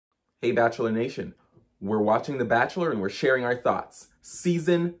Hey Bachelor Nation, we're watching The Bachelor and we're sharing our thoughts.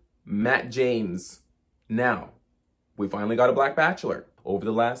 Season Matt James. Now, we finally got a Black Bachelor. Over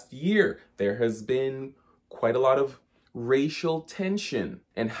the last year, there has been quite a lot of racial tension.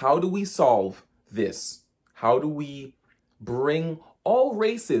 And how do we solve this? How do we bring all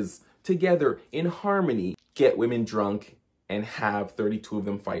races together in harmony, get women drunk, and have 32 of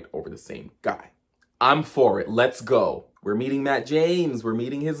them fight over the same guy? I'm for it. Let's go. We're meeting Matt James. We're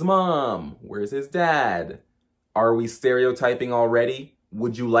meeting his mom. Where's his dad? Are we stereotyping already?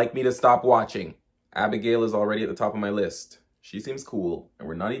 Would you like me to stop watching? Abigail is already at the top of my list. She seems cool, and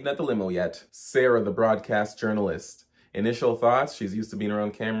we're not even at the limo yet. Sarah, the broadcast journalist. Initial thoughts, she's used to being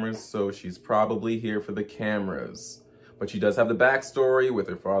around cameras, so she's probably here for the cameras. But she does have the backstory with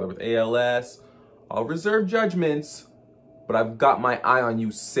her father with ALS. I'll reserve judgments, but I've got my eye on you,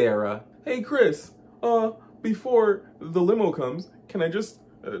 Sarah. Hey, Chris, before the limo comes, can I just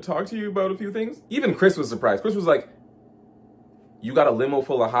talk to you about a few things? Even Chris was surprised. Chris was like, you got a limo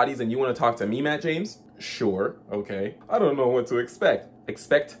full of hotties and you want to talk to me, Matt James? Sure, okay. I don't know what to expect.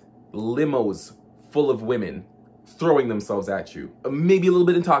 Expect limos full of women throwing themselves at you. Maybe a little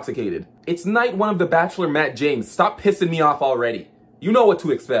bit intoxicated. It's night one of The Bachelor, Matt James. Stop pissing me off already. You know what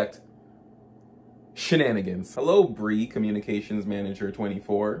to expect. Shenanigans. Hello, Bree, Communications Manager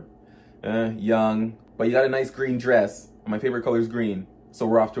 24. Young, but you got a nice green dress. My favorite color is green, so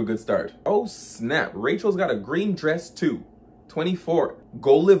we're off to a good start. Oh snap, Rachel's got a green dress too. 24.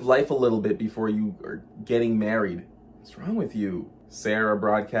 Go live life a little bit before you are getting married. What's wrong with you? Sarah,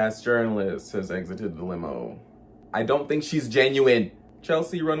 broadcast journalist, has exited the limo. I don't think she's genuine.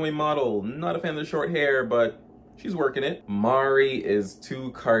 Chelsea, runway model. Not a fan of the short hair, but she's working it. Mari is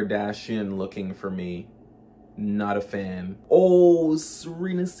too Kardashian looking for me. Not a fan. Oh,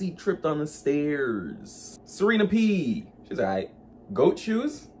 Serena C tripped on the stairs. Serena P. She's alright. Goat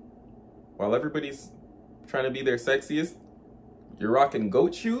shoes? While everybody's trying to be their sexiest, you're rocking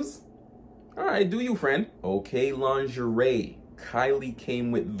goat shoes? Alright, do you, friend. Okay, lingerie. Kylie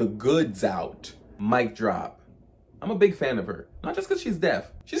came with the goods out. Mic drop. I'm a big fan of her. Not just because she's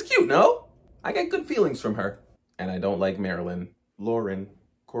deaf. She's cute, no? I get good feelings from her. And I don't like Marilyn. Lauren,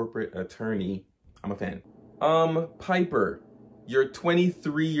 corporate attorney. I'm a fan. Piper, you're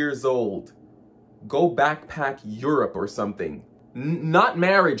 23 years old. Go backpack Europe or something. Not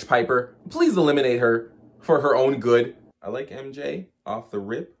marriage, Piper. Please eliminate her for her own good. I like MJ. Off the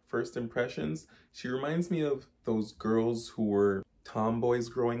rip, first impressions. She reminds me of those girls who were tomboys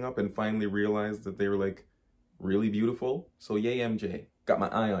growing up and finally realized that they were like really beautiful. So yay, MJ. Got my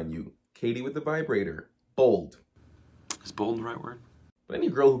eye on you. Katie with the vibrator. Bold. Is bold the right word? But any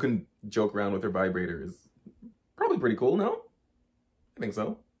girl who can joke around with her vibrator is probably pretty cool, no? I think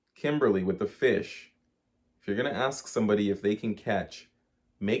so. Kimberly with the fish. If you're gonna ask somebody if they can catch,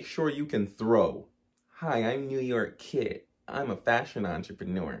 make sure you can throw. Hi, I'm New York Kid. I'm a fashion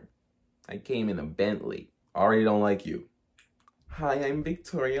entrepreneur. I came in a Bentley. Already don't like you. Hi, I'm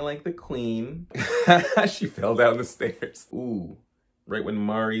Victoria like the Queen. She fell down the stairs. Ooh, right when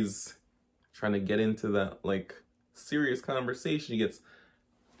Mari's trying to get into that like serious conversation, she gets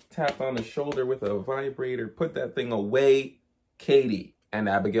tapped on the shoulder with a vibrator. Put that thing away. Katie. And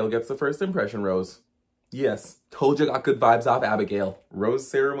Abigail gets the first impression rose. Yes, told you got good vibes off Abigail. Rose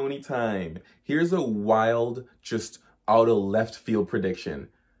ceremony time. Here's a wild, just out of left field prediction.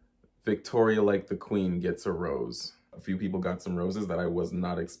 Victoria like the Queen gets a rose. A few people got some roses that I was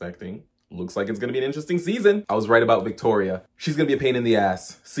not expecting. Looks like it's gonna be an interesting season. I was right about Victoria. She's gonna be a pain in the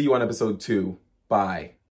ass. See you on episode 2. Bye.